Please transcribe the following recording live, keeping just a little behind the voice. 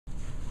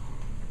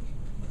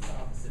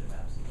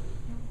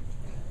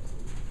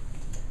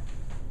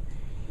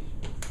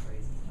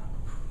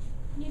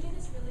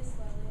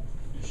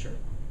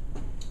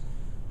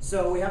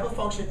So we have a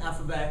function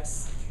f of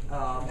x,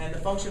 and the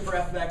function for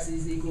f of x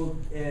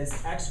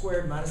is x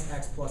squared minus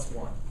x plus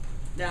 1.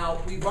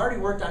 Now, we've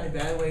already worked on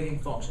evaluating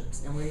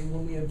functions, and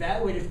when we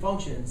evaluated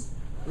functions,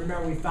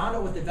 remember we found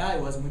out what the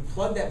value was, and we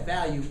plugged that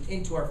value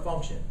into our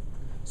function.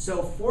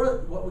 So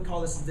for what we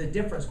call this is the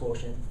difference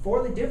quotient,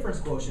 for the difference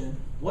quotient,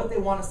 what they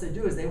want us to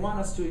do is they want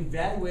us to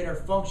evaluate our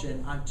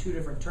function on two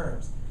different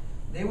terms.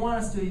 They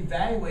want us to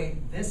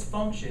evaluate this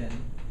function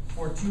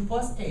for 2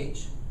 plus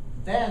h,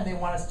 then they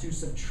want us to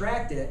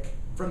subtract it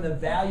from the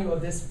value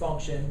of this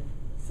function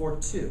for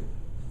 2.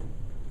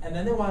 And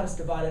then they want us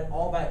to divide it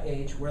all by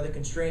h, where the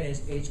constraint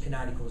is h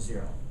cannot equal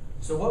 0.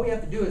 So what we have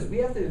to do is we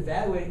have to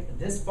evaluate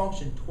this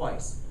function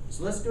twice.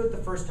 So let's do it the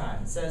first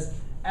time. It says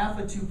f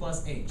of 2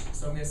 plus h.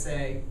 So I'm going to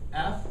say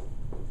f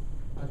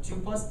of 2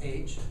 plus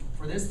h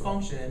for this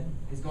function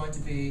is going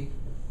to be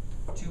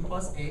 2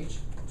 plus h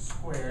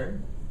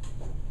squared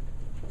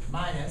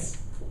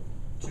minus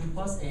 2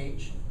 plus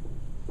h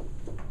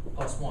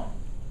plus 1.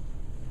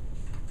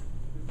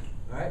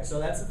 All right, so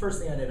that's the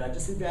first thing I did. I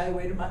just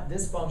evaluated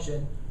this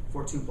function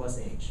for 2 plus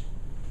h.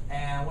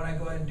 And when I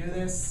go ahead and do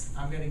this,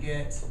 I'm going to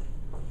get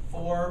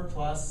 4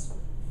 plus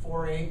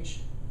 4h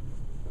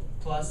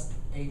plus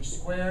h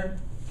squared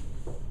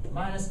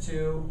minus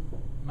 2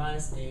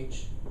 minus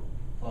h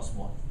plus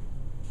 1.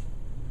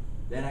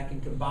 Then I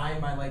can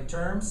combine my like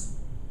terms,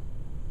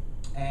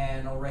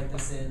 and I'll write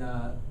this in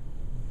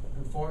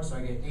form, so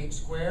I get h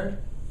squared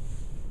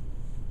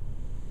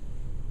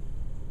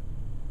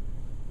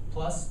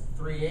plus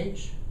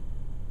 3h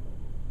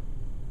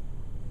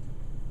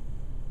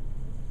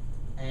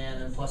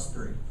and then plus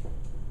 3.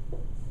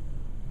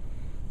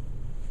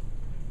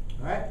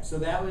 All right, so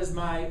that's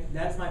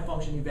my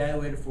function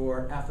evaluated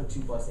for f of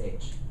 2 plus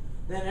h.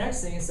 Then the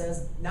next thing it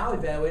says now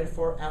evaluate it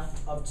for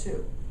f of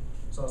 2.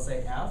 So I'll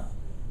say f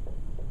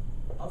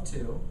of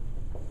 2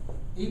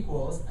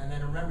 equals, and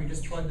then remember you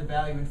just plug the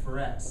value in for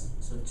x.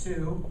 So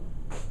 2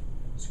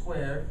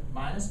 squared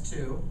minus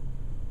 2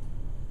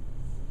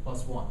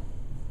 plus 1.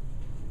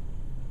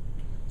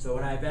 So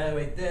when I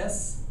evaluate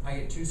this, I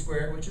get 2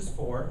 squared, which is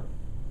 4,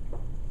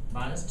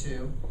 minus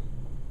 2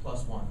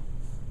 plus 1.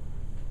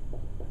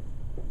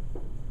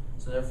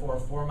 So therefore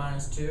 4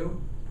 minus 2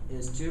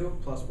 is 2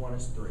 plus 1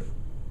 is 3.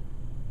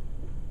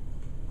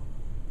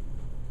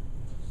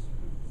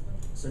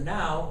 So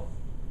now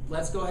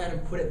let's go ahead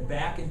and put it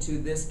back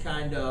into this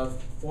kind of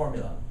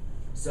formula.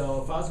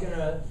 So if I was going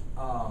to,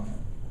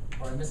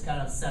 or in this kind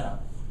of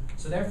setup.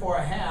 So therefore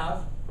I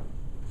have,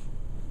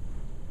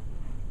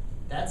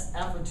 that's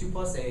f of 2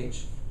 plus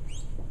h.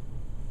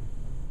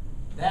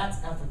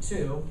 That's f of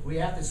 2. We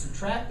have to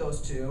subtract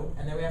those two,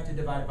 and then we have to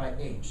divide it by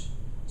h.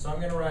 So I'm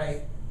going to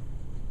write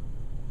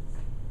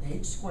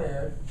h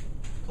squared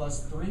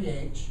plus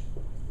 3h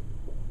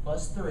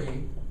plus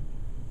 3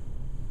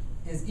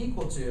 is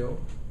equal to,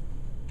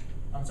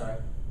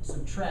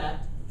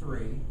 subtract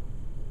 3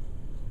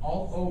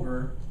 all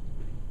over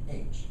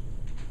h,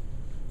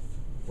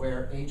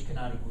 where h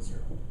cannot equal 0.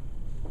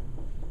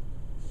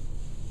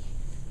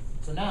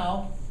 So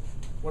now,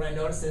 what I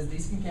notice is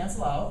these can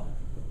cancel out.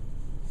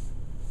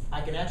 I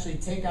can actually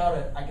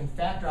I can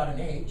factor out an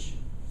h.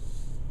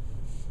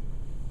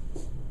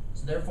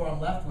 So therefore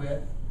I'm left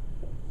with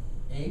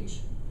h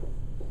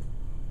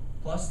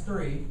plus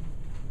 3,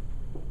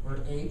 where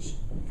h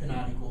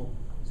cannot equal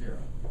 0.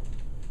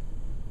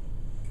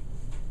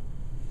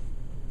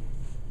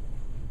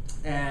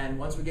 And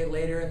once we get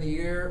later in the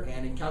year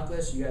and in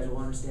calculus, you guys will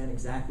understand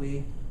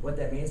exactly what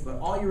that means. But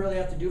all you really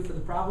have to do for the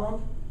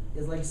problem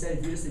is, like I said,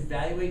 if you just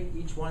evaluate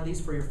each one of these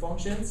for your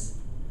functions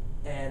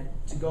and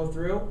to go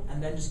through,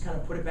 and then just kind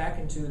of put it back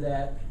into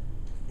that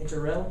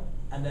integral,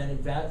 and then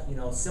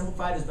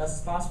simplify it as best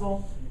as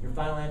possible, your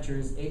final answer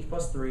is h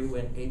plus 3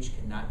 when h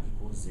cannot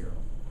equal 0.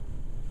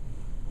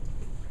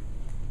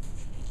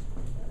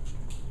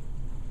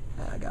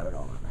 I got it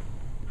all.